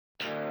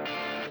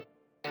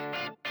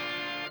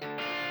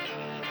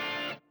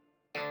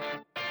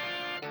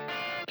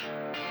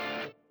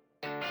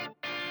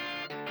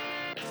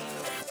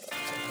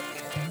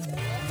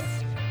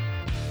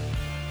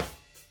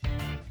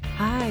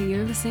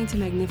you're listening to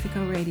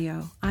Magnifico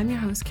Radio. I'm your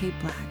host, Kate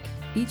Black.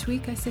 Each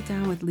week, I sit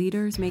down with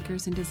leaders,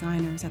 makers, and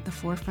designers at the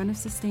forefront of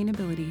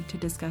sustainability to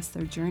discuss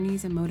their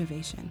journeys and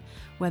motivation.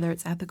 Whether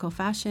it's ethical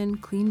fashion,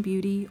 clean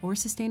beauty, or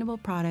sustainable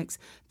products,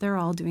 they're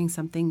all doing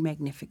something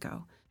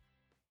magnifico.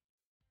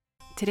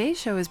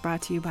 Today's show is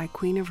brought to you by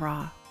Queen of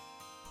Raw.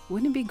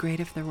 Wouldn't it be great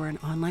if there were an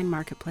online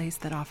marketplace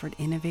that offered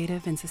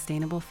innovative and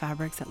sustainable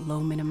fabrics at low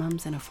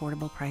minimums and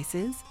affordable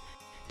prices?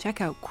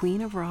 Check out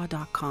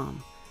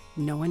queenofraw.com.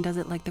 No one does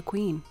it like the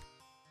Queen.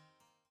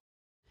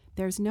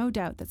 There's no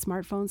doubt that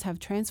smartphones have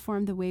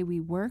transformed the way we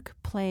work,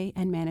 play,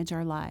 and manage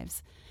our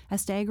lives. A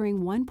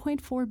staggering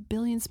 1.4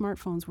 billion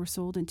smartphones were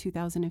sold in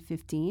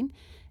 2015,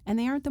 and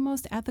they aren't the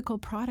most ethical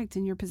product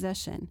in your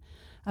possession.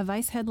 A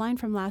Vice headline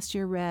from last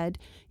year read,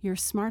 "Your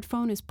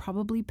smartphone is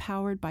probably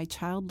powered by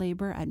child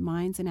labor at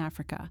mines in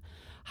Africa,"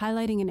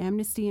 highlighting an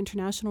Amnesty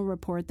International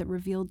report that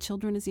revealed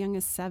children as young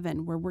as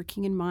 7 were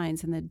working in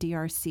mines in the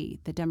DRC,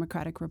 the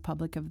Democratic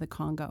Republic of the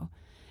Congo.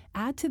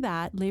 Add to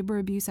that labor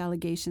abuse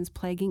allegations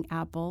plaguing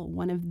Apple,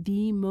 one of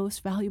the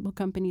most valuable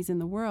companies in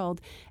the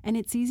world, and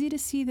it's easy to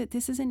see that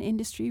this is an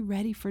industry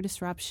ready for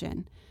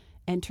disruption.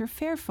 Enter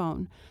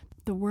Fairphone,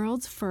 the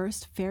world's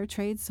first fair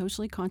trade,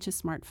 socially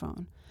conscious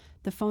smartphone.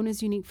 The phone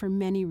is unique for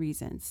many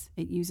reasons.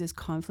 It uses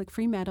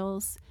conflict-free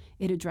metals,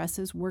 it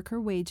addresses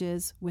worker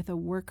wages with a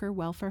worker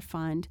welfare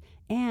fund,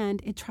 and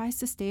it tries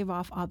to stave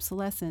off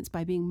obsolescence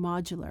by being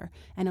modular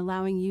and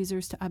allowing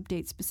users to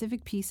update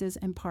specific pieces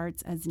and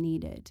parts as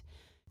needed.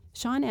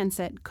 Sean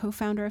Ansett,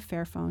 co-founder of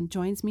Fairphone,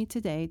 joins me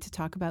today to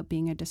talk about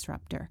being a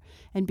disruptor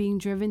and being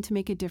driven to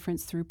make a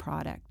difference through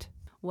product.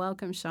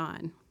 Welcome,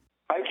 Sean.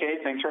 Hi,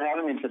 Kate. Thanks for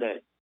having me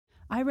today.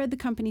 I read the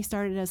company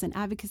started as an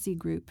advocacy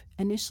group,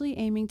 initially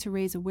aiming to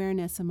raise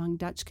awareness among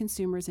Dutch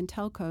consumers and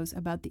telcos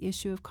about the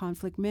issue of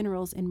conflict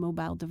minerals in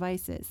mobile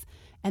devices,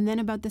 and then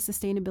about the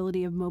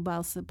sustainability of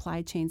mobile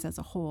supply chains as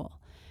a whole.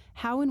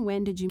 How and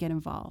when did you get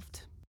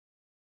involved?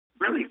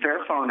 Really,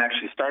 Fairphone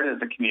actually started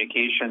as a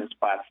communications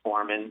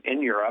platform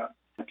in Europe,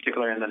 in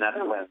particular in the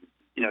Netherlands.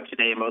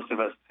 Today most of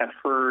us have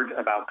heard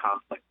about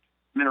conflict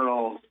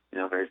minerals,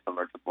 very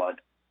similar to blood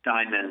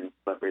diamonds,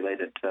 but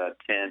related to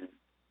tin,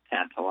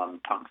 tantalum,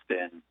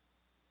 tungsten,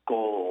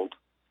 gold.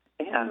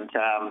 And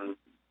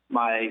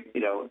my,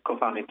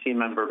 co-founding team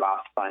member,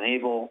 Bas van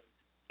Abel,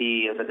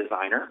 he is a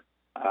designer.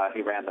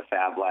 He ran the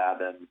Fab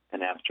Lab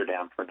in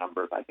Amsterdam for a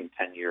number of,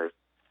 10 years,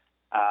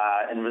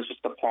 and was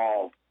just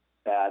appalled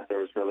that there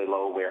was really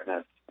low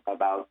awareness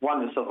about,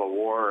 one, the civil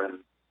war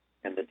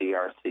in the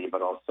DRC,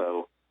 but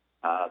also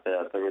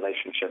the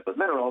relationship with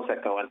minerals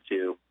that go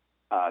into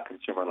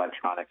consumer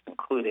electronics,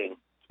 including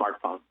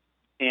smartphones.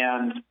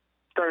 And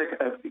started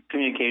a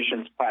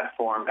communications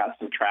platform, got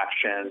some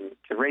traction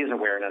to raise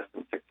awareness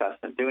and success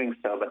in doing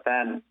so, but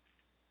then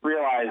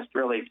realized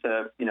really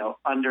to,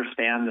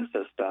 understand the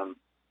system,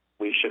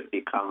 we should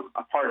become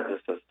a part of the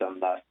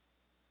system, thus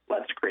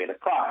let's create a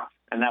product.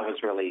 And that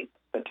was really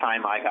the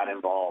time I got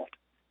involved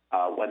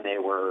when they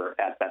were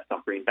at Bethnal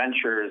Green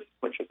Ventures,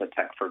 which is a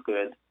tech for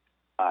good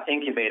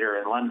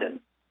incubator in London,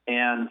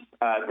 and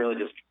really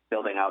just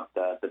building out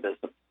the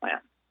business plan.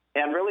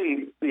 And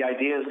really, the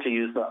idea is to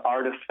use the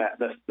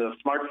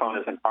smartphone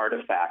as an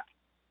artifact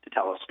to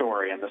tell a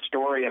story, and the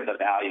story of the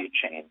value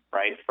chain,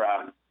 right,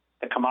 from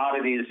the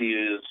commodities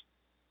used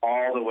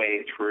all the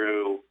way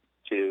through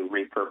to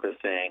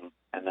repurposing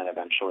and then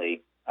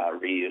eventually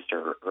reuse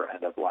or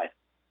end of life.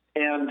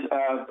 And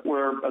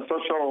we're a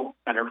social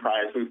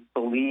enterprise. We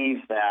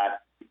believe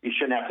that you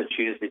shouldn't have to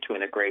choose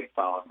between a great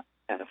phone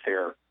and a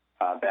fair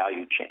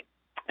value chain.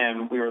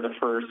 And we were the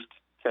first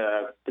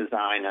to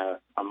design a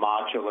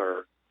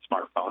modular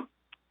smartphone.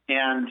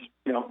 And,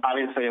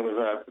 obviously it was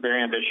a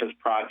very ambitious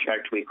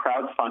project. We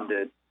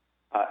crowdfunded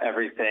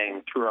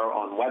everything through our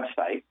own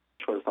website,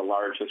 which was the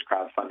largest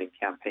crowdfunding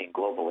campaign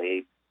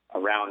globally,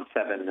 around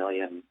 $7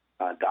 million.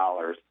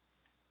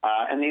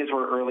 And these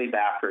were early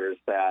backers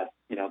that,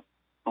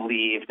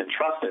 believed and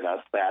trusted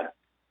us that,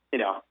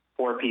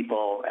 4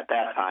 people at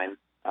that time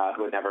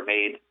who had never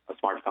made a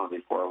smartphone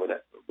before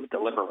would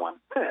deliver one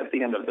at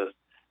the end of this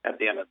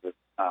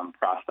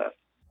process.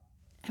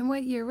 And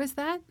what year was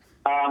that?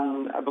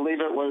 I believe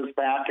it was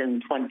back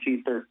in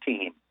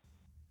 2013.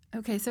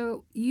 Okay,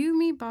 so you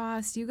meet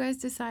Bas, you guys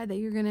decide that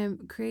you're going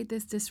to create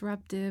this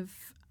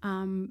disruptive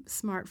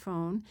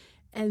smartphone,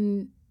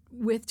 and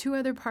with 2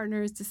 other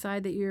partners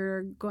decide that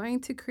you're going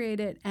to create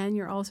it and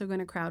you're also going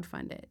to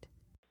crowdfund it.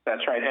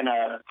 That's right. In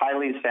a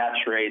highly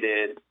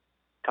saturated,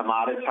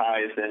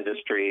 commoditized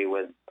industry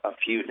with a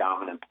few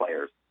dominant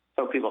players.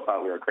 So people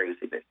thought we were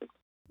crazy, basically.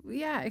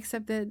 Yeah,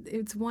 except that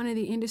it's one of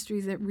the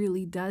industries that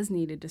really does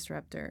need a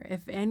disruptor.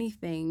 If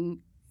anything,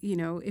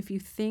 if you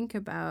think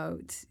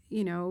about,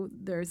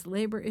 there's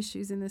labor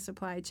issues in the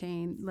supply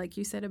chain. Like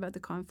you said about the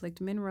conflict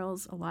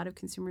minerals, a lot of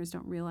consumers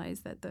don't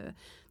realize that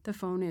the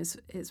phone is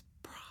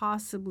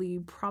probably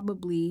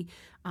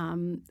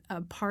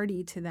a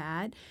party to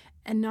that.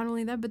 And not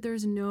only that, but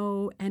there's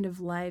no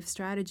end-of-life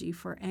strategy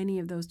for any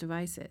of those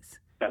devices.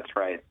 That's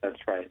right.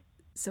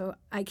 So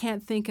I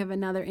can't think of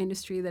another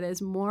industry that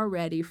is more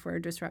ready for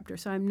a disruptor.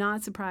 So I'm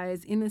not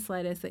surprised in the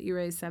slightest that you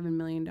raised $7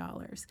 million.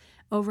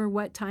 Over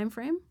what time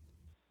frame?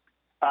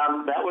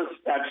 That was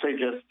actually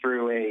just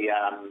through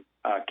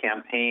a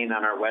campaign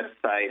on our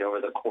website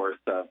over the course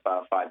of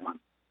 5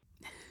 months.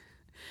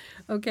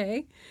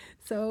 Okay,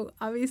 so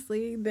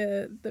obviously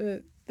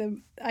the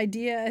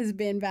idea has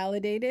been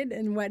validated,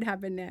 and what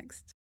happened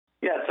next?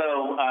 Yeah,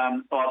 so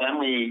then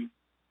we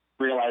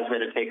realized we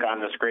had to take on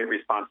this great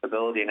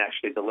responsibility and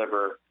actually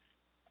deliver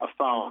a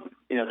phone.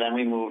 Then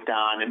we moved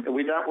on, and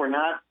we're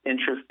not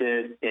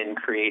interested in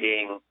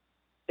creating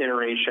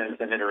iterations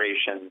and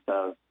iterations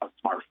of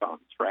smartphones,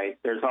 right?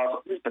 There's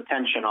the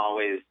tension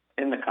always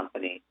in the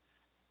company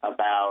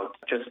about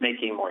just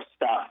making more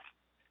stuff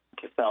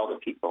to sell to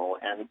people.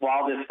 And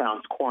while this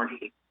sounds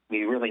corny,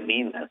 we really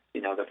mean this.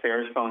 The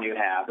fairest phone you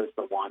have is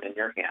the one in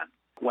your hand.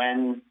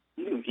 When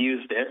you've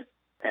used it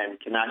and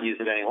cannot use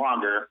it any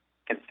longer,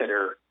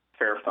 consider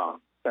Fairphone.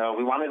 So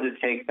we wanted to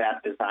take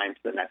that design to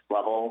the next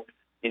level.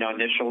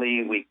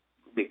 Initially,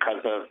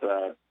 because of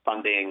the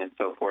funding and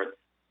so forth,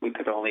 we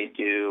could only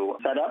do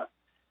setup,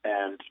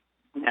 and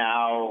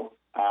now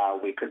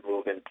we could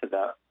move into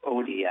the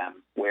ODM,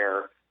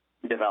 where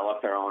we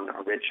developed our own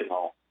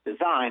original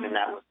design, and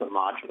that was the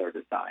modular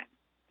design.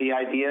 The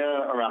idea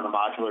around the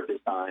modular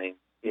design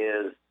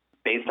is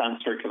based on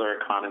circular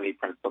economy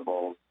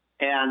principles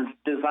and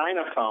design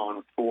a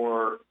phone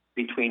for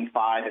between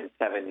 5 and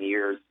 7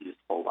 years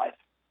useful life,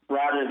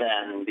 rather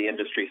than the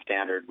industry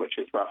standard, which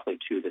is roughly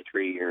 2 to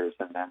 3 years,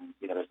 and then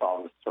there's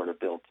all this sort of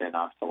built-in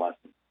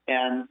obsolescence.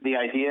 And the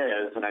idea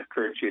is, and I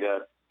encourage you to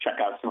check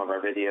out some of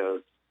our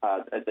videos,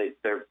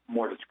 they're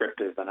more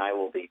descriptive than I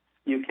will be.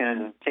 You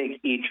can take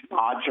each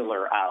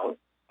modular out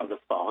of the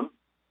phone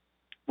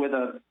with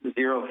a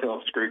zero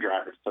Phillips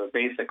screwdriver. So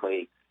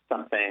basically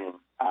something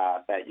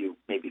that you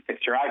maybe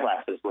fix your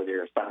eyeglasses with,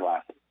 your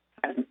sunglasses.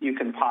 And you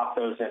can pop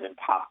those in and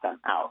pop them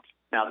out.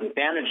 Now, the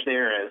advantage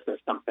there is there's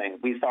something,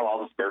 we sell all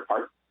the spare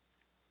parts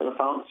for the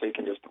phone, so you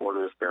can just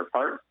order a spare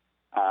part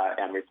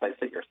and replace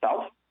it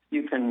yourself.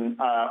 You can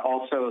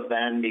also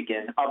then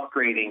begin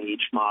upgrading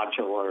each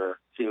modular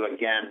to,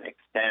 again,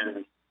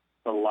 extend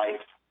the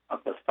life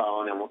of the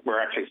phone. And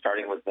we're actually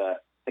starting with the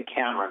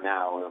camera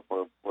now.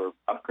 We're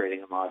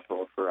upgrading a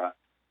module for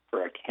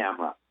a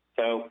camera.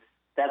 So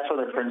that's sort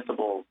of the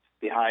principles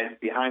behind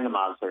the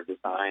modular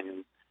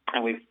design.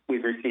 And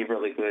we've received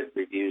really good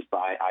reviews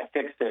by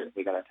iFixit.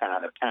 We got a 10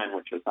 out of 10,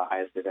 which is the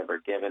highest they've ever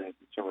given in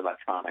consumer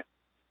electronics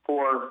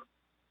for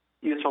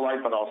useful life,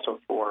 but also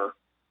for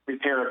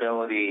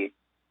repairability,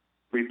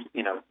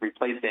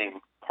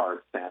 replacing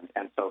parts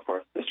and so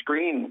forth. The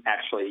screen,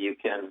 actually, you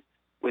can,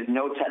 with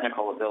no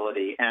technical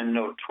ability and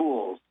no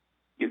tools,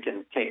 you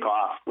can take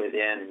off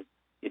within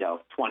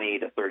 20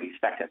 to 30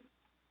 seconds.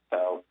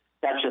 So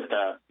that's just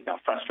a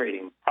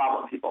frustrating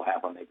problem people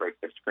have when they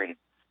break their screen.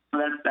 So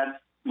that's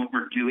what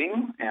we're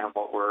doing and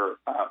what we're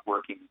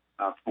working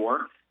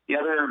for. The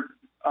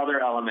other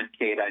element,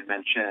 Kate, I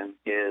mentioned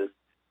is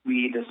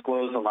we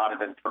disclose a lot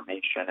of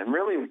information. And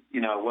really,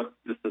 what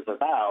this is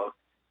about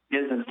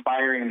is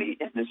inspiring the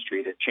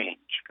industry to change.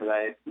 Because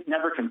I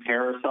never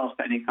compare ourselves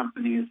to any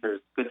companies.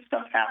 There's good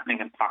stuff happening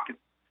in pockets.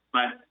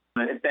 But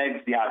it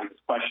begs the obvious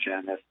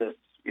question, if this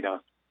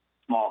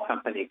small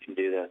company can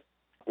do this,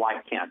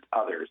 why can't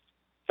others?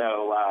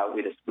 So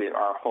we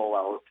our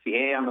whole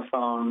LCA on the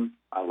phone,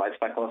 life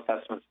cycle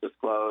assessments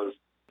disclosed,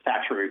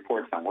 factory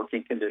reports on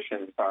working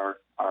conditions are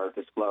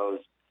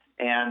disclosed.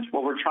 And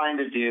what we're trying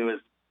to do is,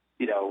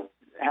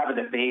 have a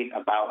debate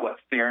about what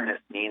fairness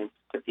means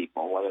to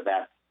people, whether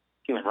that's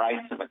human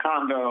rights in the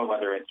Congo,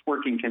 whether it's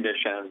working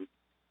conditions,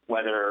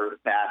 whether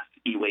that's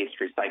e-waste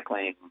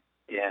recycling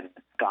in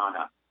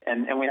Ghana.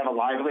 And we have a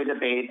lively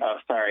debate of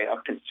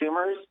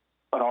consumers,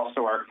 but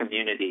also our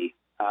community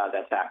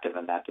that's active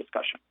in that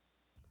discussion.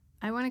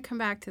 I want to come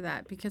back to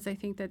that because I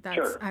think that's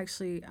Sure.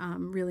 actually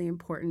really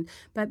important.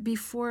 But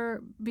before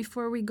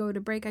we go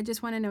to break, I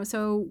just want to know,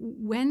 so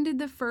when did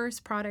the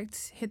first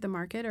products hit the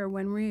market, or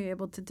when were you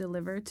able to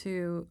deliver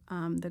to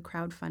the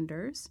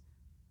crowdfunders?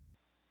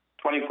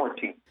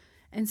 2014.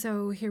 And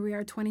so here we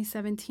are,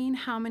 2017.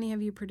 How many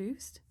have you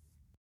produced?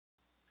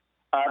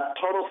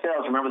 Total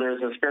sales, remember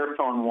there's a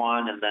Fairphone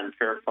 1 and then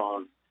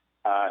Fairphone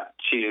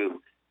 2.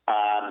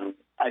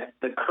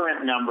 The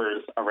current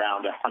number's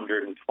around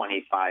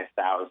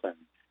 125,000.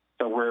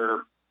 So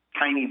we're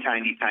tiny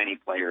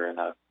player in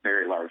a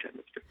very large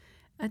industry.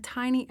 A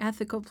tiny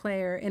ethical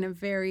player in a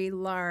very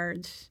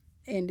large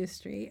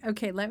industry.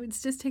 Okay,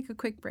 let's just take a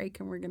quick break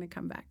and we're going to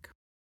come back.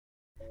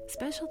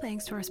 Special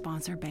thanks to our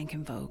sponsor, Bank &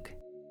 Vogue.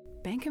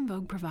 Bank &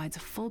 Vogue provides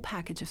a full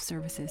package of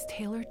services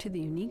tailored to the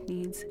unique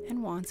needs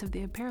and wants of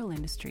the apparel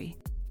industry.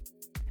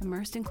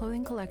 Immersed in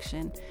clothing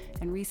collection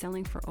and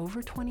reselling for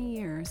over 20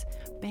 years,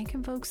 Bank &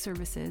 Vogue's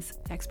services,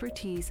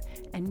 expertise,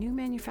 and new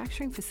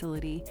manufacturing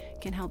facility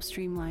can help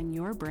streamline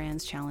your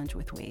brand's challenge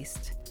with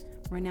waste.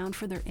 Renowned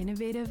for their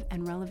innovative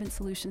and relevant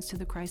solutions to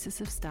the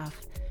crisis of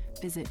stuff,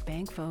 visit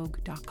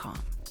bankvogue.com.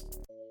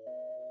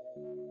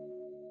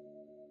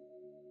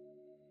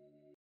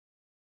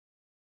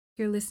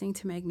 You're listening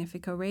to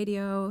Magnifico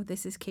Radio.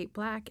 This is Kate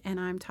Black, and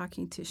I'm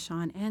talking to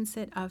Sean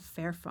Ansett of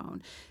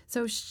Fairphone.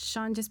 So,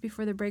 Sean, just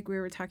before the break, we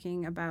were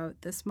talking about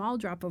the small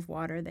drop of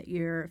water that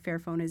your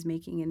Fairphone is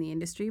making in the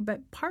industry,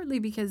 but partly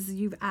because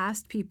you've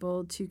asked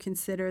people to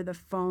consider the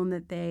phone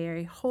that they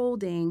are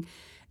holding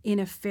in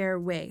a fair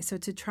way. So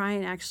to try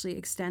and actually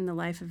extend the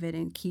life of it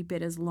and keep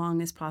it as long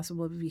as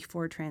possible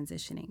before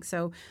transitioning.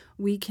 So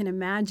we can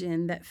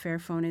imagine that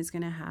Fairphone is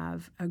going to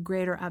have a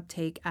greater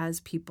uptake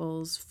as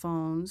people's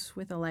phones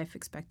with a life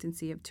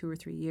expectancy of 2 or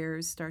 3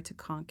 years start to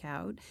conk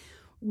out.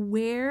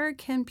 Where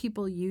can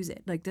people use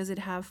it? Like, does it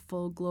have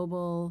full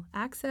global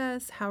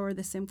access? How are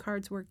the SIM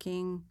cards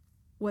working?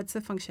 What's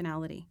the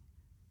functionality?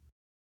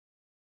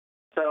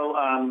 So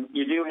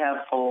you do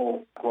have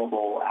full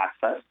global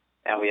access,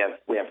 and we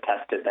have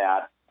tested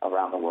that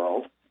around the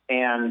world.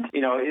 And,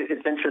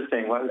 it's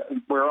interesting.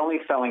 We're only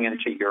selling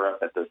into Europe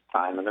at this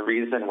time, and the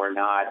reason we're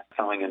not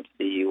selling into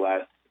the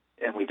U.S.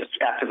 and we just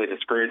actively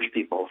discourage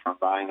people from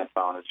buying a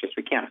phone is just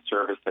we can't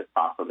service it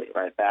properly,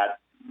 right? That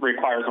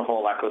requires a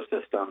whole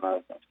ecosystem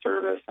of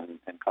service and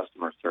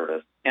customer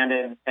service.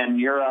 And in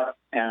Europe,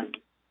 and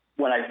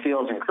what I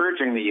feel is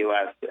encouraging the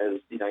U.S.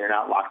 is, you're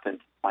not locked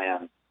into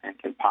plans and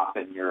can pop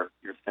in your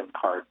SIM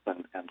cards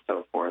and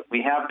so forth.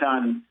 We have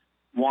done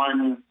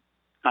one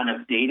kind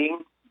of dating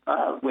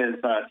with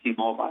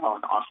T-Mobile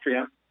in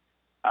Austria.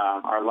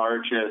 Our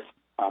largest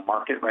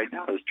market right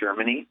now is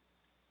Germany.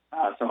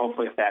 So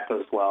hopefully if that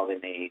goes well, they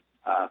may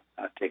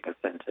take us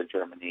into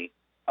Germany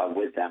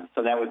with them.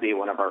 So that would be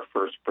one of our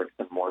first bricks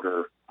and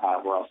mortar.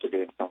 We're also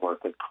doing some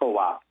work with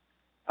Co-op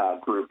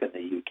Group in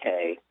the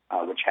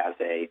UK, which has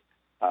a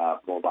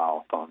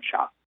mobile phone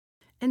shop.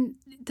 And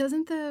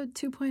doesn't the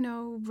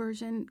 2.0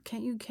 version,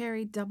 can't you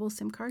carry double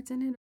SIM cards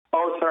in it?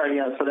 Oh, sorry.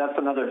 Yeah. So that's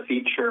another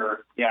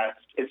feature. Yeah,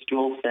 it's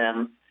dual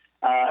SIM.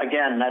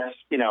 Again, that's,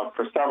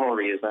 for several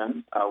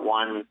reasons.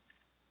 One,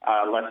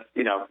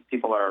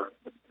 people are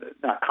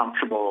not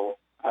comfortable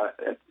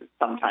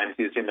sometimes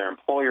using their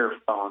employer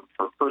phone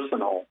for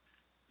personal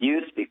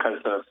use because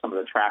of some of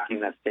the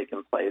tracking that's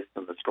taken place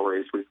and the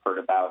stories we've heard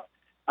about.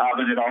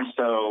 But it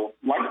also,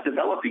 like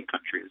developing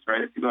countries,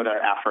 right? If you go to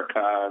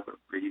Africa or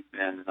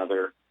even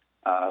other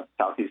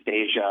Southeast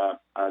Asia,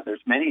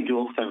 there's many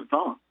dual SIM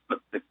phones, but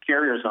the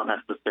carriers don't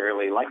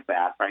necessarily like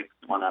that, right?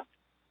 They want to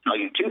sell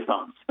you two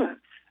phones.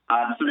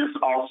 So this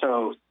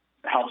also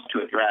helps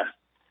to address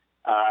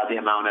the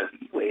amount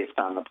of waste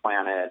on the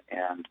planet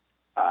and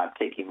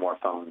taking more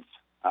phones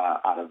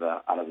out of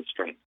the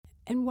stream.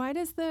 And why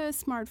does the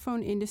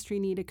smartphone industry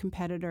need a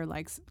competitor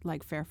like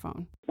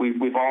Fairphone?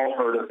 We've all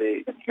heard of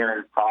the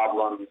inherent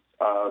problems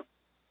of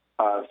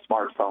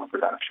smartphone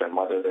production,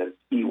 whether it's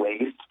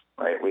e-waste,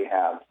 right? We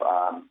have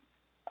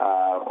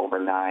over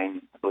 9,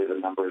 I believe the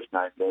number is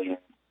 9 billion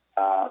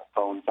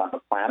phones on the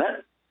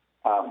planet,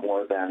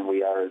 more than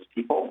we are as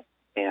people.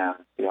 And,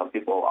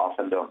 people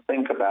often don't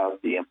think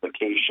about the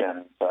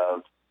implications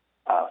of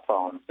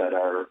phones that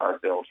are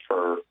built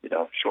for,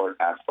 short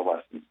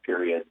obsolescence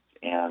periods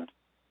and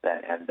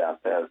that end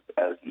up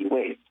as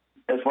e-waste,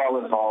 as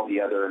well as all the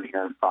other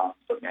inherent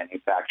problems of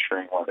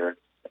manufacturing, whether it's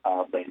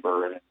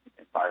labor and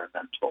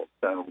environmental.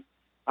 So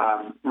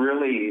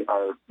really,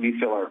 we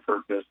feel our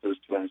purpose is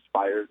to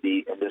inspire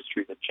the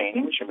industry to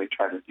change, and we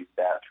try to do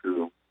that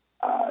through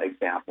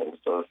examples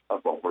of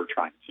what we're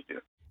trying to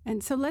do.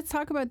 And so let's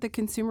talk about the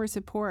consumer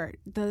support.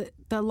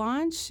 The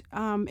launch,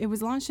 it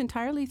was launched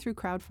entirely through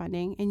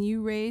crowdfunding, and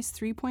you raised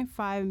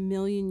 3.5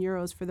 million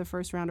euros for the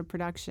first round of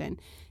production.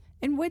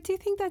 And what do you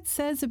think that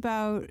says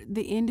about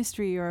the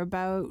industry or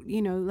about,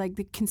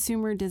 the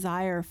consumer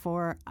desire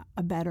for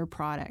a better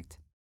product?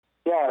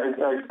 Yeah,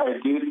 I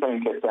do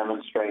think it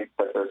demonstrates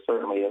that there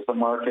certainly is a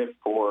market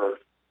for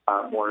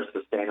more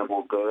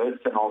sustainable goods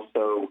and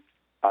also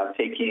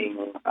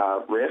taking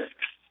risks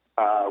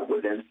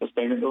within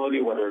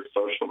sustainability, whether it's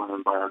social and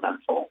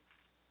environmental.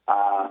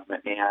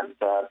 And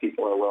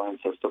people are willing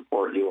to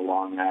support you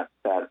along that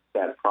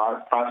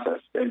process.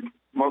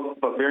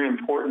 But very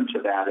important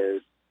to that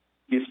is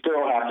you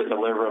still have to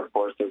deliver, of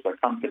course, as a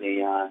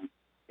company on,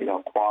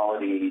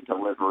 quality,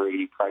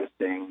 delivery,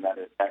 pricing, that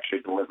it actually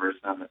delivers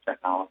on the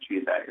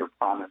technology that you're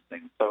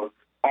promising. So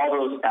all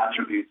those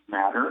attributes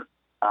matter,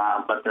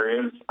 but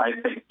there is, I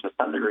think, to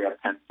some degree, a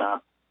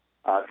pent-up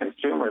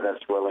consumer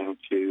that's willing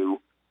to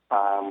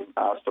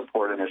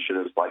support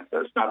initiatives like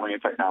this, not only in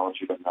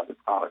technology, but in other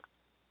products.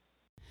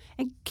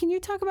 And can you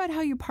talk about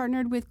how you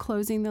partnered with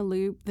Closing the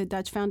Loop, the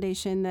Dutch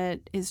foundation that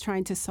is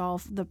trying to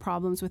solve the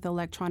problems with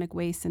electronic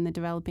waste in the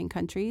developing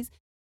countries?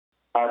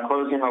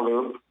 Closing the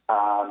Loop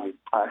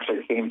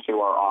actually came to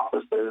our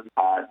offices.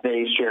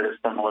 They shared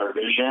a similar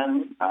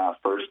vision.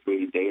 First,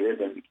 we dated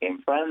and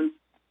became friends.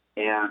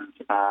 And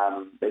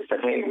they said,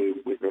 hey,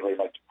 we'd really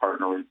like to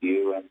partner with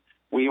you. And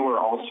we were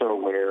also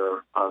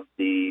aware of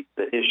the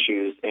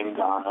issues in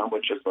Ghana,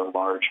 which is a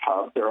large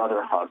hub. There are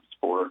other hubs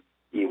for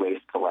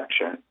e-waste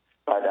collection.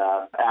 But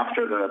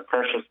after the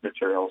precious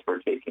materials were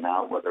taken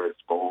out, whether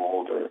it's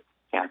gold or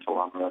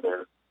tantalum or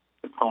other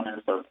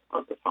components of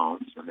the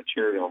phones or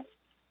materials,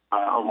 a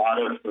lot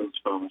of those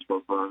phones were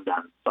burned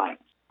on site.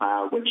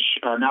 which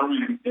not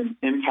only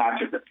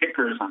impacted the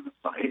pickers on the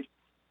site,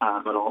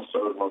 but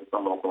also the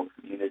local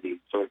community.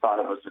 So we thought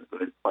it was a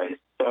good place.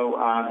 So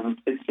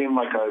it seemed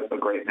like a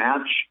great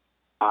match.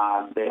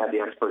 They had the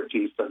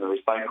expertise in the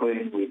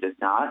recycling. We did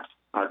not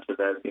to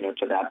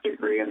that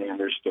degree, and they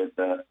understood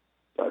the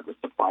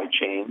supply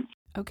chains.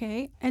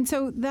 Okay, and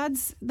so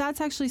that's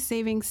actually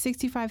saving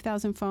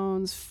 65,000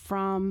 phones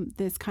from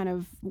this kind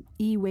of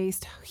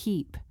e-waste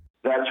heap.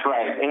 That's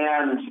right,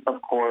 and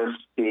of course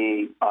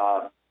the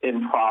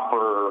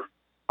improper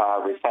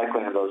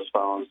recycling of those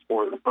phones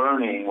or the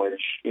burning,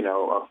 which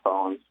of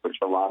phones, which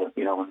a lot of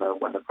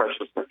when the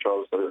precious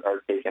materials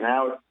are taken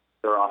out,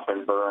 they're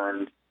often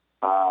burned,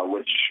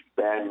 which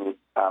then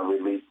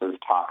releases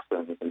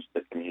toxins into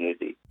the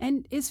community.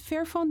 And is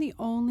Fairphone the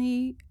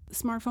only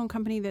smartphone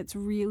company that's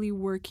really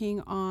working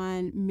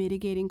on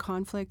mitigating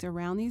conflict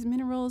around these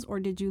minerals,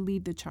 or did you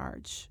lead the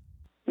charge?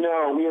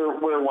 No,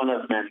 we're one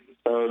of many.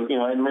 So,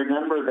 and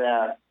remember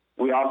that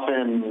we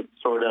often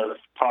sort of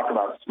talk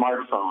about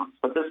smartphones,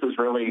 but this is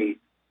really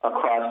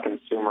across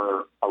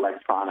consumer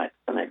electronics,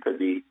 and it could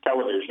be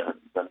televisions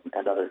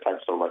and other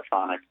types of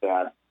electronics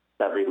that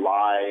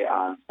rely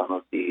on some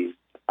of these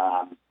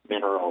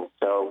minerals.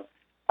 So,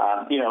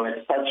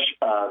 it's such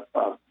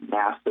a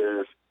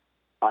massive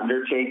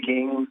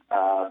undertaking.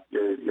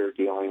 You're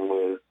dealing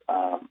with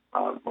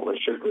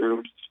militia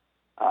groups.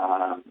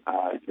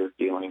 You're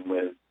dealing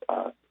with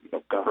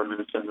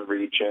governments in the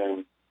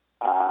region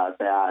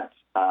that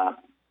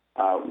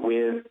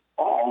with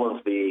all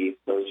of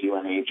those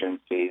UN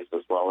agencies,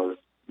 as well as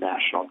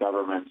national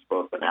governments,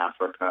 both in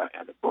Africa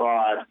and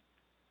abroad,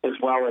 as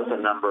well as a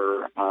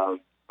number of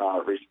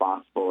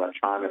responsible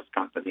electronics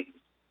companies.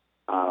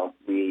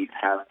 We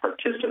have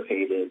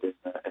participated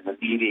in the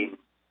meeting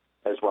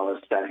as well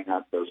as setting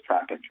up those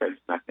track and trace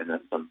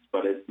mechanisms.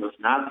 But it was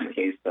not the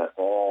case that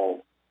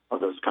all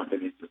of those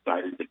companies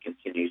decided to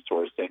continue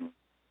sourcing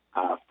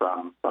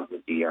from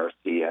the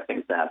DRC. I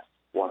think that's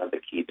one of the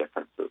key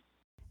differences.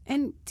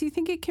 And do you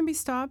think it can be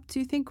stopped? Do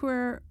you think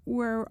we're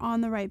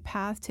on the right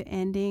path to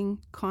ending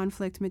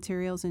conflict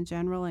materials in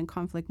general and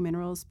conflict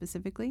minerals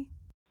specifically?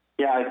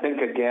 Yeah, I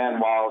think, again,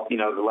 while,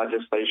 the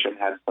legislation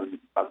has some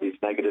of these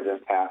negative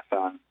impacts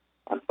on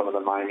some of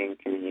the mining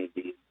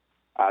communities,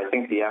 I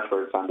think the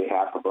efforts on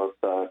behalf of both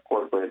the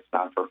corporates,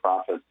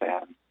 not-for-profits,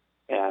 and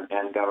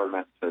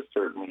governments has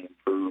certainly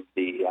improved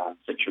the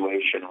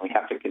situation. And we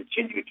have to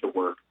continue to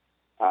work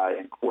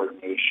in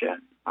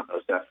coordination on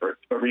those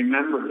efforts. But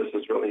remember, this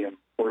is really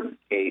important,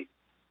 Kate,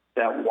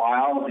 that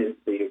while the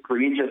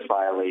egregious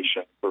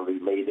violations were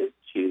related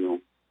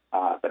to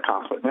the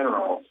conflict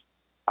minerals,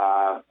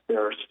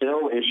 there are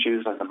still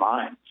issues in the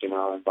mines,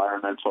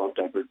 environmental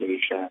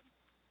degradation.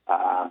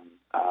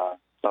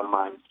 Some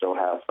mines still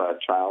have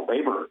child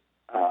labor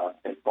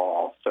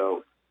involved.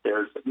 So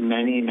there's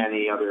many,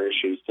 many other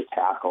issues to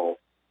tackle.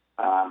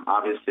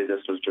 Obviously,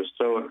 this was just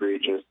so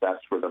egregious.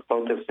 That's where the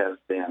focus has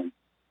been.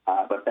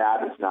 But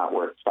that is not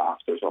where it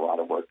stops. There's a lot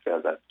of work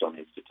there that still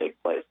needs to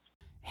take place.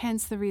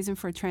 Hence the reason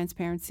for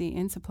transparency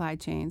in supply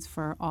chains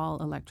for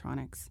all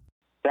electronics.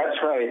 That's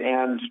right.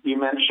 And you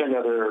mentioned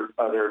other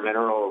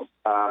minerals.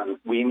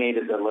 We made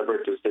a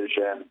deliberate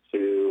decision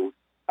to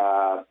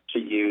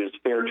use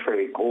fair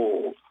trade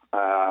gold.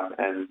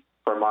 And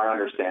from our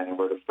understanding,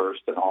 we're the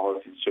first in all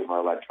of consumer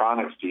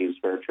electronics to use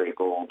fair trade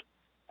gold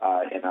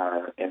in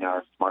our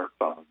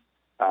smartphones.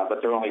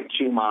 But there are only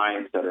 2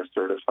 mines that are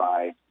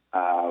certified,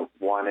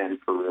 one in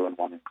Peru and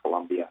one in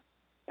Colombia.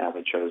 And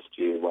we chose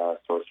to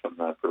source from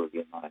the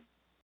Peruvian mine.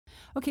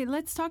 Okay,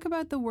 let's talk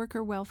about the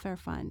Worker Welfare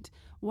Fund.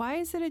 Why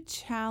is it a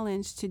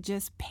challenge to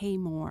just pay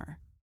more?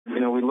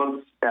 We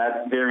looked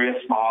at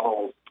various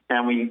models,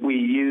 and we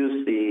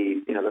used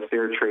the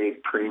fair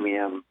trade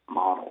premium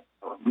model.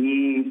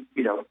 We,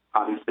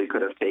 obviously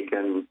could have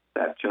taken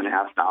that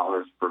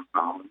 $2.50 per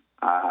phone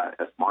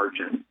as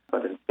margin,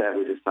 but instead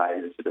we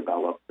decided to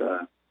develop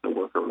the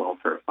Worker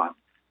Welfare Fund.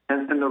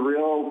 And the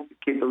real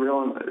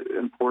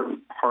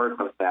important part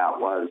of that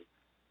was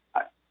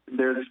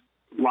there's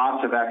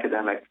lots of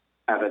academic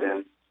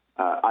evidence.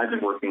 I've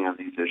been working on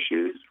these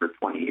issues for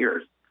 20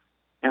 years,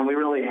 and we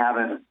really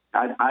haven't,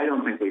 I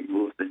don't think we've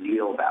moved the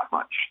needle that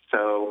much.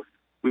 So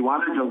we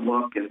wanted to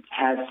look and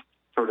test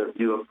sort of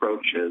new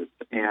approaches.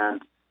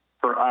 And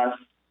for us,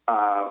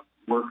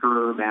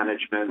 worker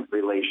management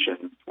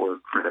relations were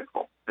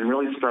critical, and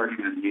really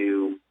starting a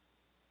new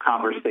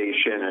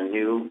conversation, a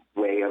new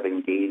way of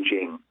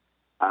engaging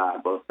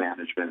both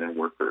management and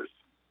workers,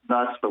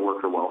 thus the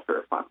Worker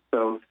Welfare Fund.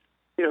 So,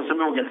 some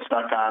people get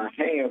stuck on,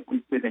 hey,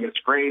 we think it's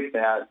great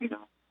that,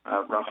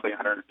 roughly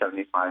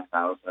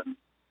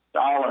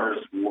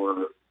 $175,000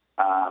 were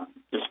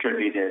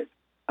distributed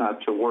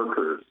to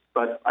workers.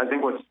 But I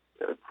think what's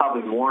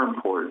probably more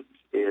important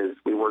is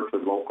we worked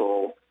with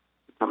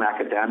some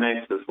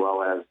academics as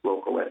well as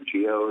local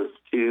NGOs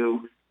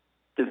to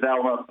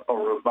develop a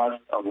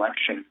robust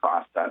election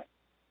process,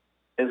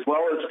 as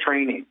well as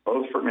training,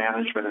 both for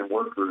management and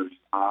workers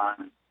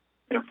on,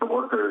 for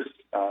workers,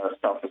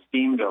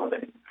 self-esteem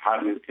building. How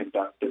do you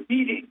conduct a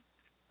meeting?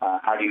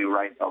 How do you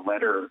write a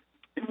letter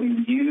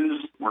we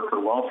use worker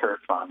welfare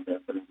fund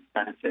as an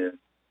incentive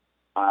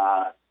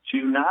to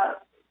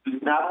not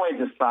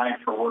only decide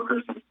for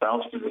workers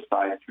themselves to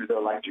decide through their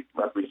elected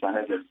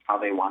representatives how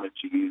they wanted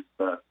to use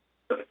the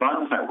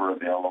funds that were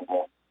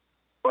available,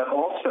 but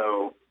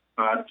also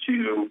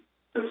to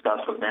discuss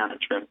with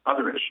management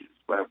other issues.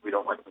 Whether we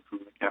don't like the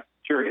food in the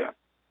cafeteria,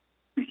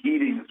 the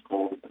heating is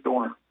cold in the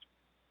dorms.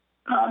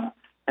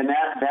 And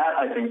that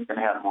I think can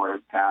have more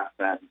impact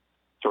than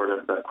sort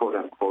of the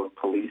quote-unquote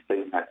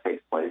policing that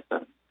takes place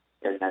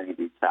in many of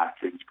these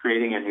factories,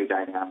 creating a new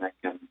dynamic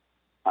and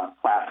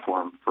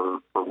platform for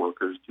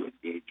workers to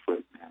engage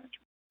with management.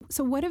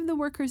 So what have the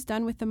workers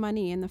done with the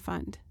money in the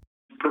fund?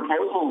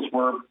 Proposals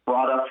were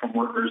brought up from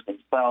workers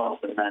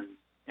themselves and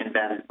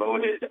then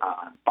voted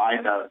on by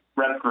the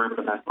rep group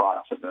and then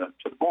brought to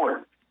the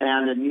board.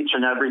 And in each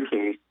and every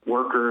case,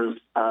 workers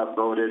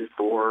voted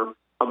for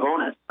a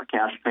bonus, a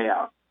cash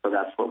payout. So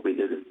that's what we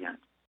did in the end.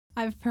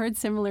 I've heard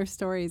similar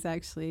stories,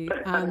 actually,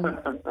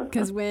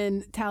 because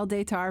when Tal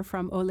Deitar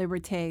from Au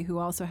Liberté, who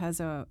also has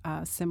a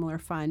similar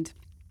fund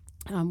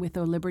with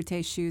Au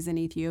Liberté shoes in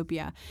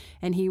Ethiopia,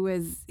 and he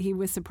was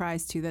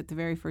surprised, too, that the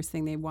very first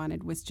thing they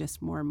wanted was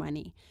just more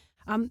money.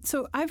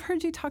 So I've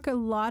heard you talk a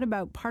lot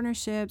about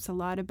partnerships, a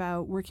lot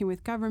about working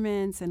with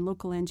governments and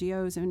local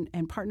NGOs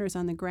and partners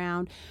on the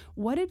ground.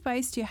 What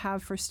advice do you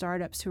have for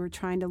startups who are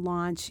trying to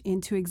launch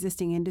into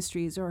existing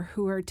industries or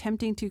who are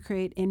attempting to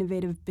create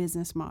innovative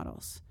business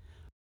models?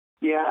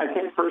 Yeah, I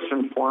think first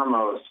and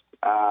foremost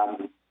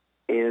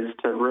is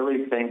to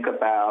really think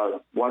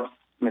about what's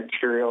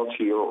material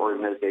to your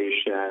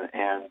organization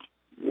and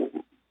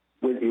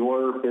with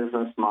your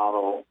business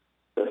model,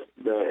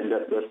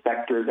 the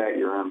sector that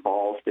you're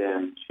involved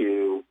in,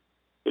 to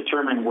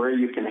determine where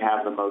you can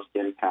have the most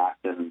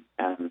impact and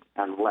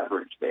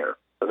leverage there.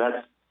 So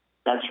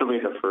that's really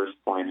the first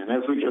point. And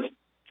as we just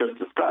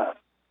discussed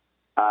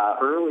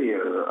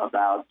earlier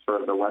about sort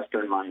of the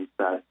Western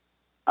mindset,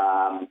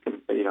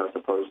 as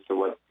opposed to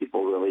what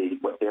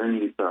their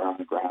needs are on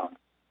the ground,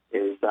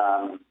 is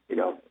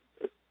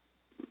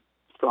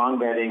strong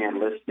vetting and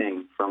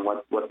listening from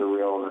what the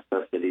real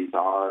necessities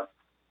are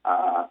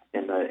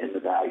in the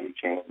value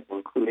chain,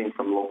 including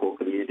from local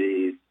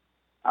communities,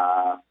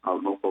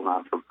 local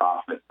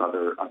non-for-profits,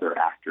 other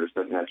actors.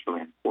 I think that's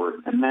really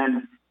important. And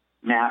then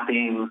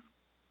mapping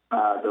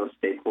those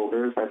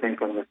stakeholders. I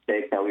think a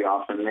mistake that we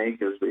often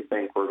make is we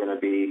think we're going to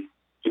be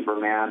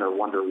Superman or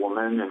Wonder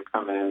Woman and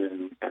come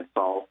in and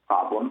solve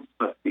problems,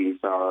 but these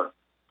are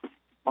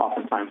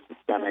oftentimes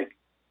systemic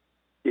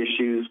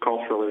issues,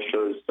 cultural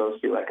issues,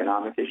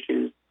 socioeconomic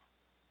issues,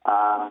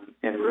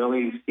 and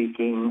really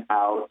seeking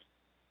out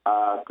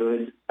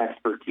good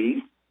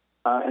expertise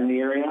in the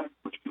area,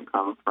 which can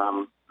come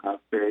from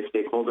various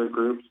stakeholder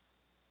groups,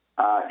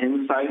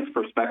 insights,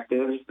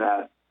 perspectives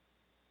that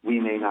we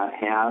may not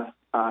have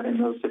in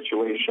those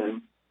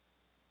situations,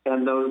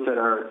 and those that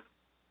are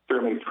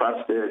certainly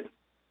trusted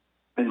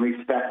and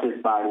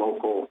respected by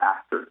local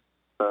actors.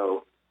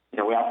 So,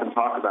 we often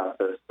talk about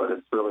this, but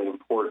it's really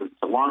important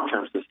to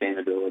long-term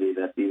sustainability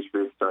that these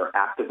groups are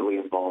actively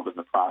involved in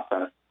the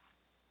process.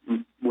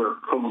 We're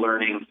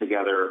co-learning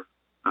together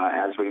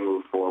as we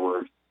move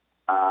forward,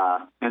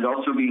 and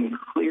also being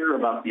clear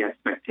about the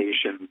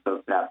expectations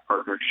of that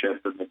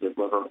partnership and the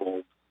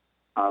deliverables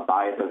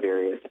by the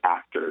various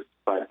actors.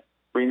 But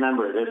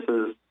remember, this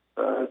is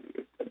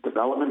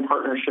development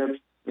partnerships,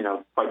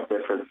 quite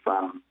different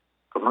from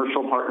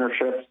commercial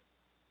partnerships,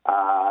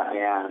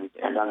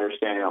 and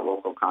understanding that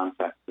local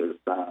context is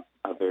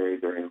very,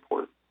 very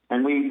important.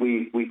 And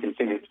we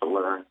continue to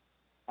learn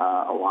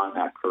along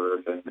that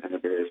curve and the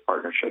various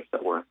partnerships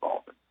that we're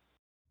involved in.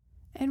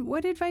 And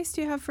what advice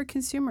do you have for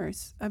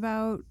consumers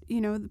about,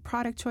 the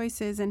product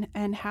choices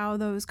and how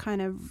those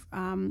kind of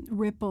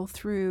ripple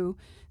through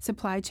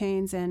supply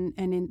chains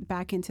and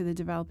back into the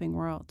developing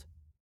world?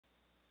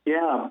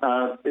 Yeah,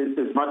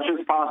 as much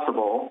as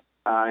possible.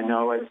 I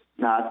know it's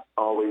not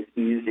always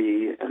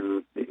easy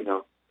in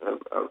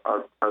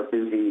our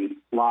busy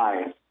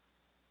lives,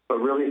 but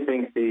really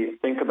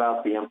think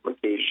about the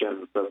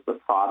implications of the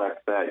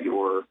product that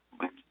you're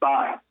going to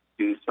buy.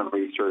 Do some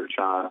research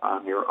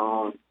on your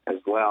own as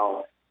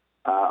well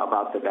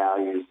about the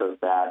values of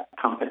that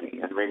company,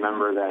 and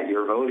remember that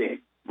you're voting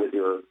with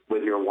your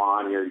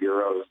won, your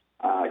euros,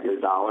 your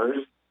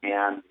dollars.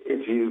 And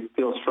if you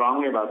feel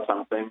strongly about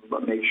something,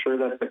 but make sure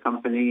that the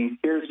company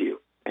hears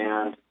you.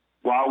 And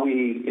while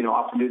we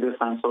often do this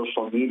on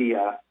social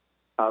media,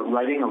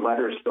 writing a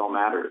letter still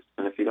matters.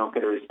 And if you don't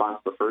get a response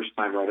the first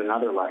time, write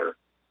another letter.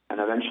 And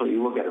eventually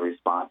you will get a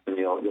response, and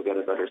you'll get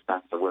a better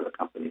sense of where the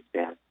company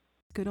stands.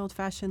 Good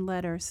old-fashioned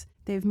letters.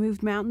 They've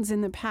moved mountains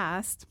in the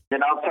past.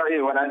 And I'll tell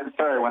you, when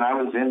I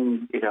was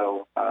in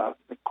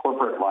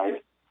corporate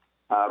life,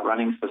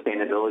 running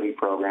sustainability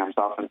programs,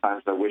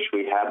 oftentimes I wish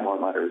we had more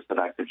letters that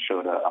I could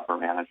show to upper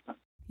management.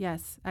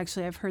 Yes,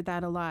 actually, I've heard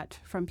that a lot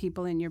from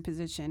people in your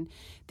position.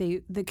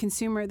 The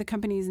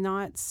company is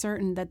not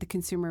certain that the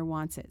consumer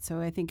wants it. So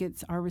I think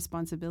it's our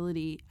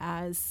responsibility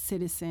as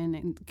citizen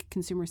and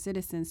consumer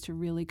citizens to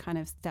really kind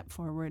of step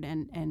forward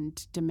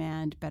and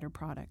demand better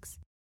products.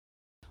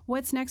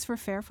 What's next for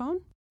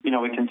Fairphone?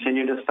 We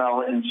continue to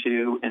sell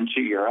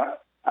into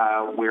Europe.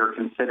 We're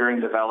considering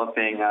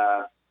developing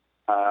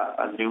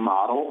a new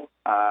model.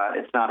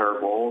 It's not our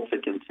goal to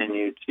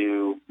continue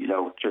to,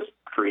 just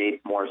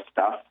create more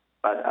stuff,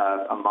 but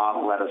a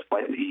model at a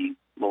slightly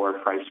lower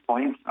price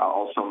point,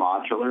 also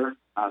modular,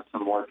 so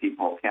more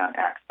people can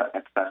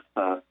access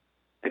the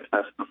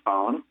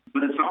phone.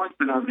 But it's always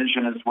been our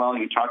vision as well.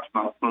 You talked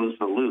about close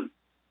the loop.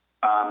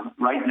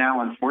 Right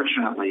now,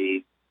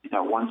 unfortunately,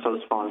 once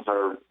those phones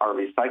are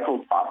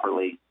recycled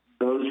properly,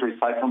 those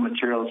recycled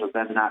materials are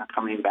then not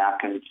coming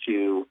back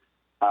into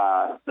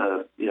our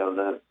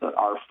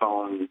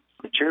phone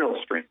material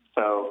stream.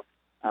 So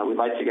we'd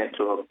like to get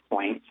to a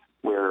point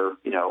where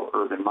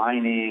urban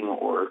mining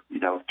or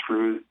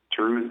through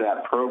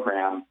that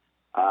program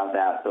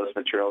that those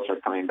materials are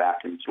coming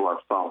back into our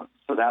phones.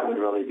 So that would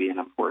really be an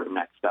important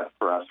next step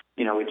for us.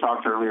 We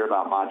talked earlier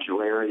about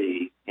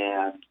modularity,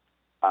 and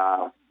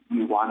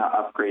we want to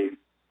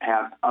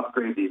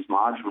upgrade these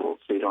modules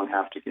so you don't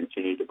have to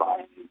continue to buy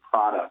a new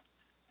product.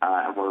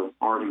 And we're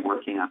already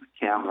working on the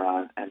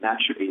camera, and that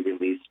should be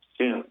released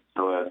soon.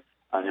 So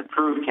an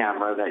improved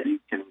camera that you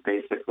can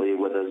basically,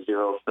 with a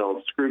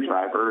zero-filled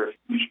screwdriver,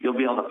 you'll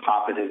be able to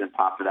pop it in and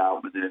pop it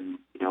out within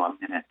a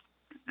minute,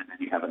 and then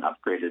you have an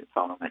upgraded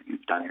phone that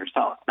you've done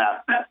yourself.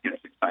 That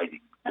gets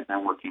exciting, and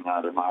then working on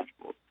other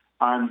modules.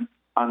 On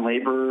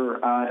labor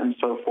and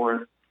so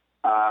forth,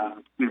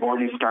 we've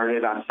already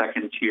started on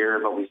second tier,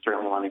 but we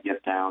certainly want to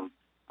get down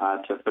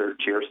to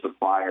third-tier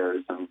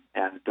suppliers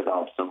and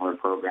develop similar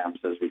programs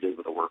as we did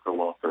with the Worker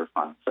Welfare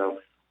Fund. So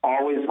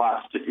always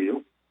lots to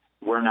do.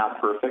 We're not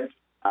perfect.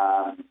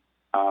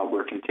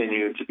 We're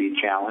continuing to be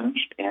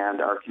challenged,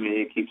 and our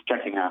community keeps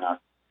checking on us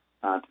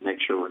to make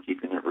sure we're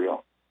keeping it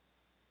real.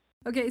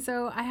 Okay,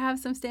 so I have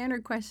some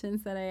standard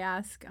questions that I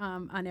ask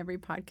on every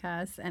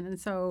podcast, and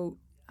so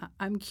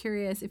I'm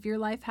curious, if your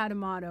life had a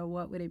motto,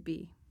 what would it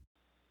be?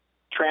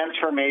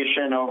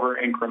 Transformation over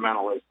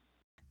incrementalism.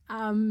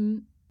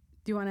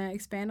 Do you want to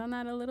expand on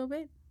that a little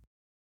bit?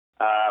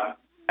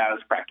 As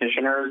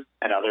practitioners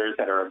and others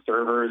that are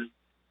observers,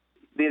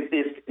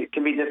 it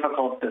can be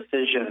difficult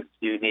decisions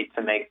you need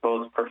to make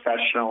both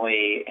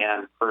professionally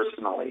and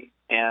personally.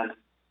 And,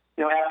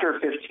 after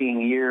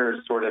 15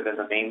 years sort of in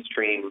the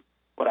mainstream,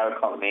 what I would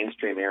call the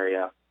mainstream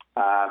area,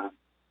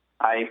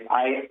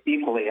 I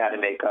equally had to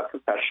make a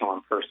professional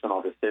and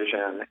personal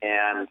decision,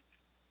 and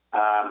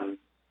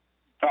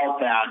felt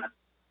that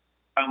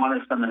I want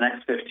to spend the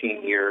next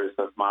 15 years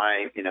of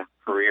my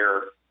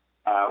career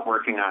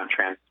working on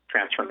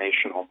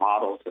transformational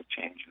models of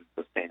change and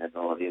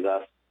sustainability,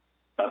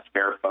 thus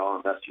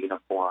Fairphone, thus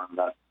Uniform,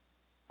 thus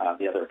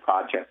the other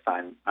projects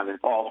I'm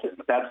involved in.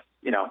 But that's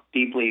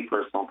deeply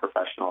personal and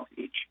professional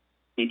to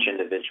each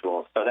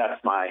individual. So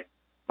that's my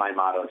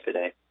motto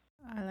today.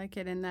 I like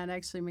it, and that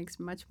actually makes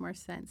much more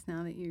sense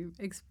now that you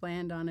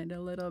expand on it a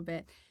little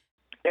bit.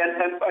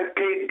 And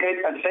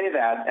I say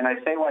that, and I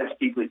say why it's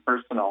deeply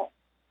personal.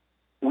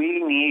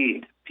 We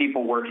need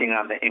people working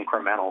on the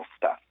incremental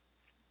stuff.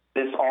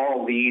 This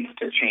all leads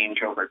to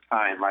change over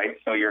time, right?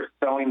 So you're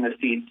sowing the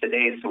seeds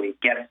today so we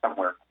get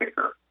somewhere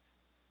quicker.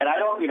 And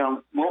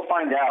we'll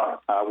find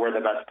out where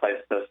the best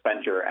place to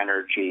spend your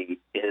energy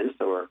is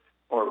or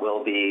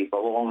will be,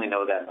 but we'll only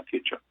know that in the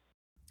future.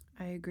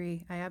 I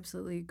agree. I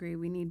absolutely agree.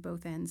 We need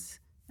both ends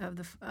of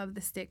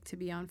the stick to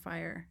be on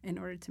fire in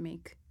order to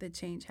make the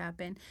change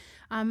happen.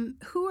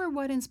 Who or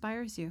what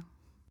inspires you?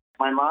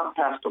 My mom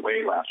passed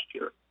away last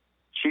year.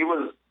 She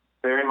was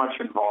very much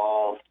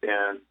involved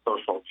in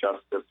social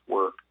justice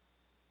work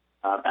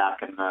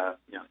back in the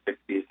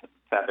 60s and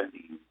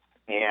 70s.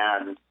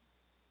 And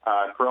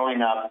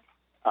growing up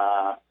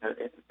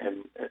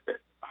in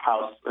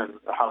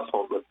a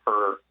household with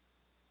her,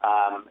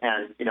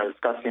 and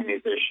discussing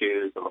these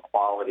issues of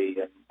equality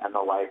and the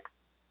like,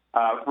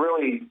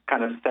 really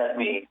kind of set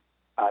me,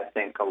 I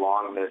think,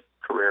 along this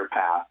career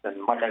path.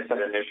 And like I said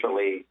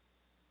initially,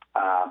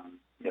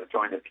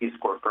 joining the Peace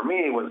Corps for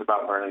me was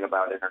about learning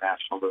about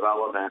international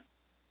development.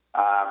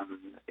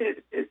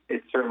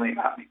 It certainly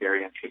got me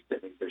very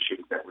interested in these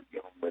issues that we're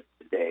dealing with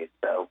today.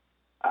 So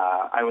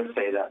I would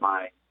say that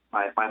my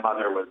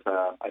mother was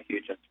a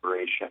huge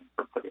inspiration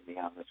for putting me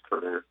on this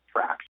career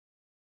track.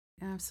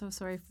 I'm so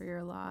sorry for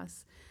your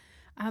loss.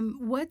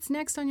 What's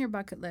next on your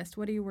bucket list?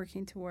 What are you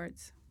working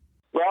towards?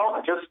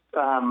 Well,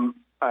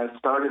 I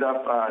started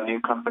up a new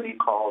company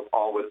called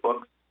All With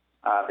Books.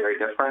 Very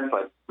different,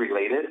 but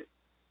related.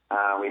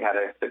 We had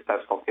a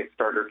successful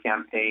Kickstarter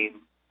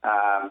campaign,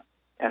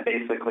 and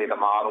basically the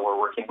model, we're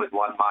working with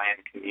one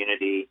Mayan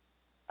community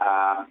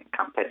in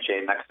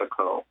Campeche,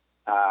 Mexico,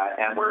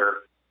 and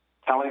we're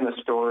telling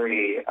the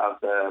story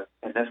of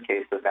in this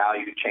case, the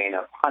value chain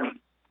of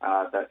honey.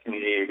 The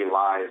community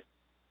relies,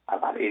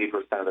 about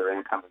 80% of their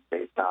income is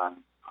based on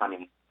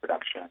honey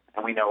production.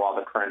 And we know all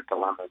the current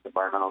dilemmas,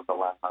 environmental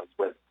dilemmas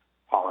with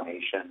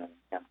pollination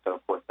and so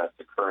forth that's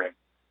occurring.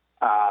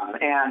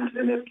 And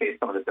in this case,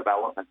 some of the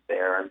developments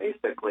there. And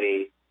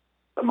basically,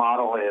 the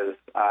model is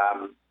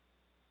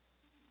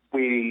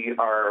we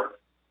are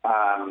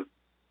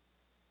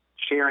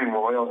sharing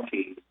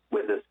royalties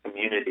with this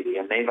community,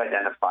 and they've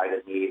identified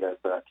a need as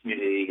a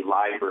community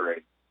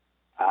library.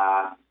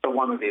 So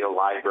one would be a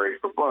library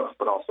for books,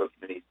 but also a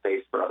community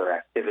space for other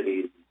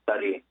activities and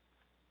studying.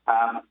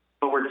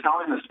 But we're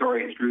telling the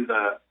story through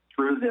the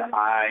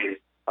eyes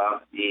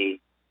of the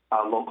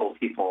local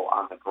people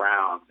on the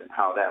ground, and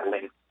how that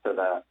links to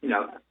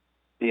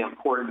the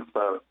importance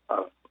of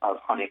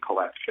honey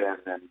collection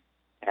and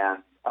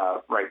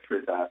right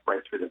through the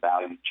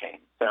value chain.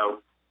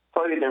 So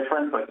slightly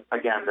different, but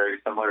again very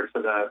similar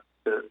to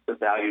the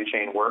value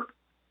chain work.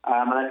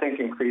 And I think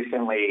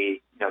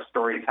increasingly,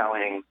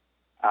 storytelling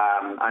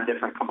on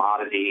different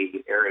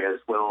commodity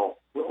areas will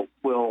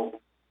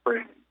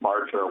bring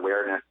larger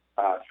awareness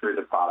through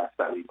the products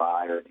that we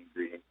buy or the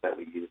ingredients that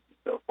we use and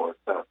so forth.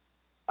 So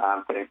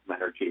putting some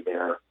energy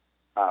there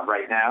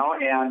right now.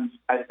 And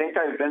I think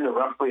I've been to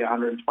roughly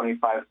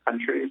 125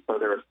 countries, so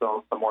there are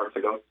still some more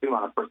to go to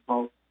on a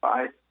personal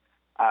side.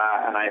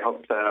 And I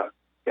hope to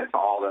get to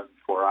all of them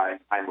before I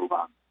move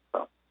on.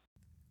 So.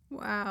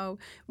 Wow.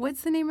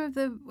 What's the name of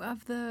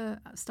the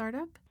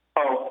startup?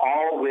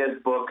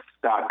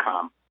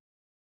 Allwithbooks.com.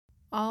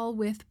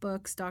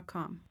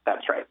 Allwithbooks.com.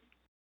 That's right.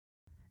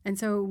 And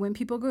so when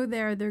people go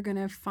there, they're going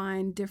to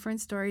find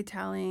different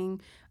storytelling.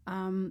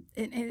 And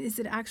is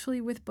it actually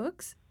with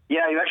books?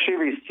 Yeah, you actually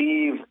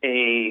receive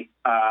 10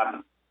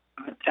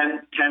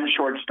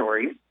 short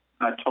stories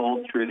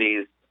told through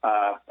these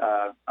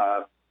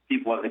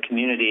people of the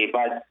community,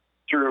 but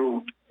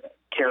through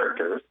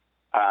characters.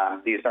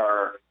 These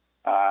are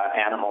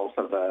animals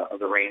of the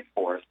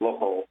rainforest,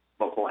 local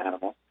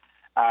animals.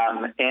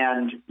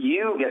 And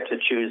you get to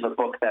choose a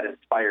book that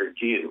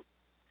inspired you.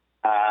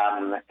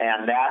 And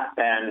that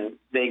then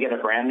they get a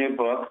brand new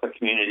book, the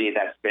community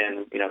that's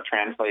been,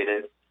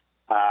 translated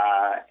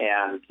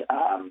and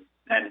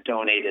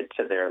donated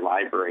to their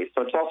library.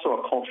 So it's also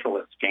a cultural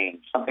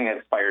exchange, something that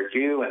inspired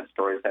you and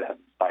stories that have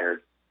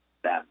inspired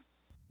them.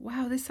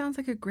 Wow, this sounds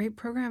like a great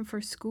program for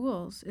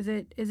schools. Is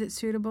it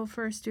suitable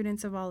for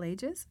students of all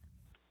ages?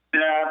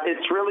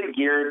 It's really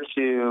geared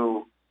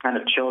to kind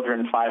of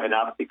children 5 and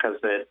up, because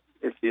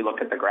if you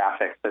look at the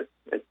graphics,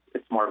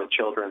 it's more of a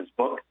children's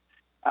book.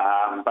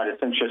 But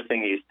it's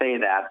interesting you say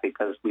that,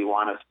 because we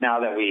want to, now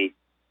that we,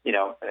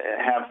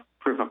 have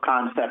proof of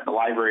concept, the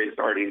library's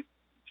already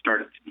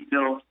started to be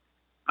built.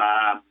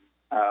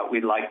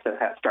 We'd like to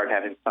start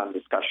having some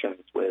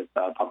discussions with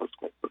public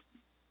school systems.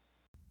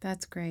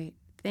 That's great.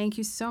 Thank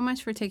you so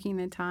much for taking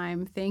the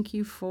time. Thank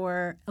you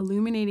for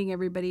illuminating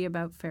everybody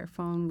about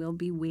Fairphone. We'll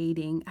be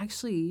waiting.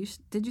 Actually,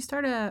 did you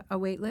start a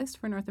wait list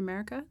for North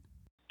America?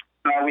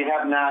 We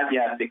have not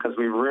yet, because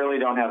we really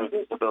don't have a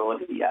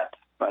visibility yet.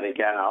 But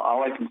again,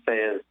 all I can say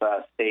is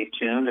stay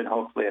tuned, and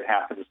hopefully it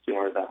happens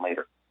sooner than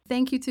later.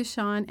 Thank you to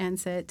Sean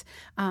Ensit.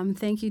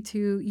 Thank you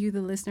to you,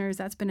 the listeners.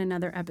 That's been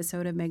another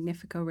episode of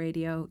Magnifico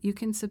Radio. You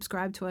can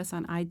subscribe to us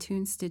on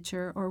iTunes,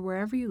 Stitcher, or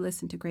wherever you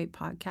listen to great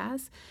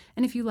podcasts.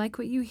 And if you like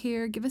what you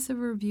hear, give us a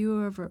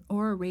review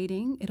or a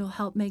rating. It'll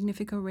help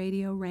Magnifico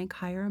Radio rank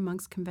higher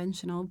amongst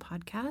conventional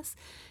podcasts.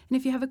 And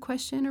if you have a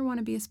question or want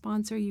to be a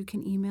sponsor, you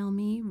can email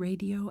me,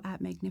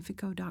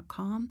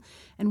 radio@magnifico.com.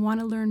 And want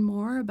to learn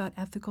more about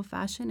ethical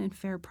fashion and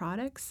fair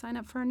products, sign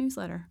up for our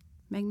newsletter.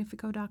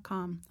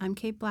 Magnifico.com. I'm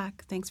Kate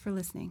Black. Thanks for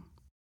listening.